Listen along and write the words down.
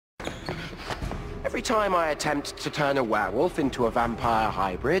Every time I attempt to turn a werewolf into a vampire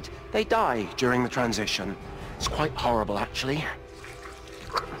hybrid, they die during the transition. It's quite horrible, actually.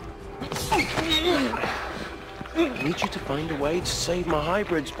 I need you to find a way to save my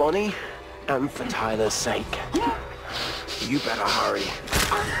hybrids, Bonnie. And for Tyler's sake. You better hurry.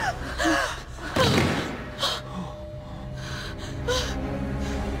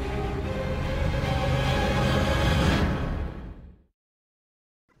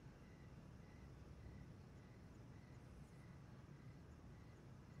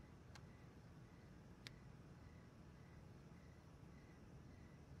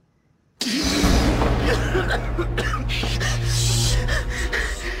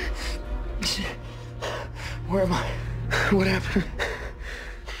 Where am I? What happened?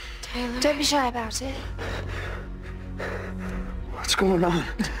 Tyler, don't be shy about it. What's going on?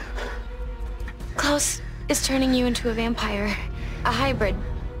 Klaus is turning you into a vampire. A hybrid.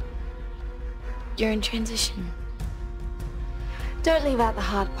 You're in transition. Don't leave out the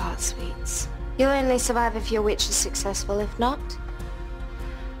hard part, sweets. You'll only survive if your witch is successful. If not,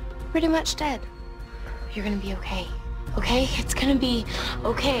 pretty much dead. You're gonna be okay. Okay? It's gonna be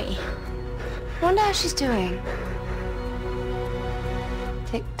okay. I wonder how she's doing.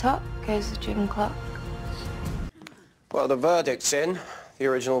 Tick-tock goes the gym clock. Well, the verdict's in. The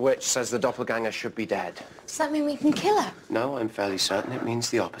original witch says the doppelganger should be dead. Does that mean we can kill her? No, I'm fairly certain it means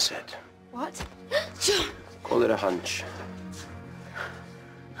the opposite. What? Call it a hunch.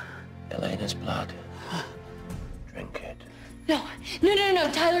 Elena's blood. Drink it. No,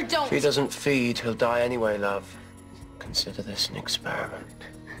 Tyler, don't! If he doesn't feed, he'll die anyway, love. Consider this an experiment.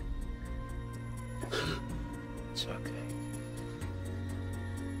 It's okay.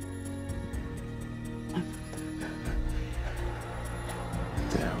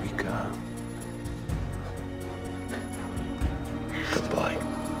 There we go. Goodbye.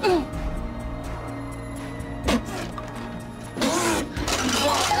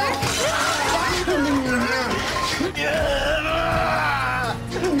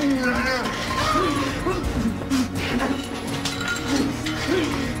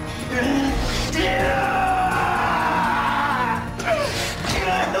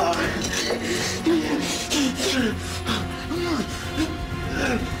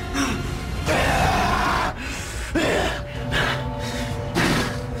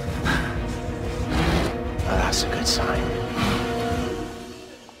 That's a good sign.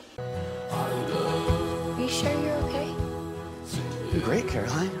 Are you sure you're okay? You're great,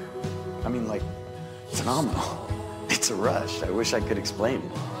 Caroline. I mean, like, phenomenal. It's a rush. I wish I could explain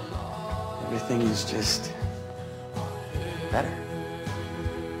it. Everything is just better.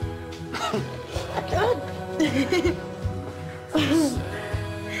 Good.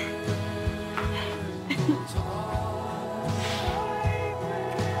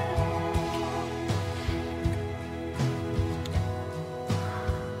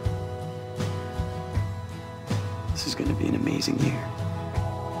 This is going to be an amazing year.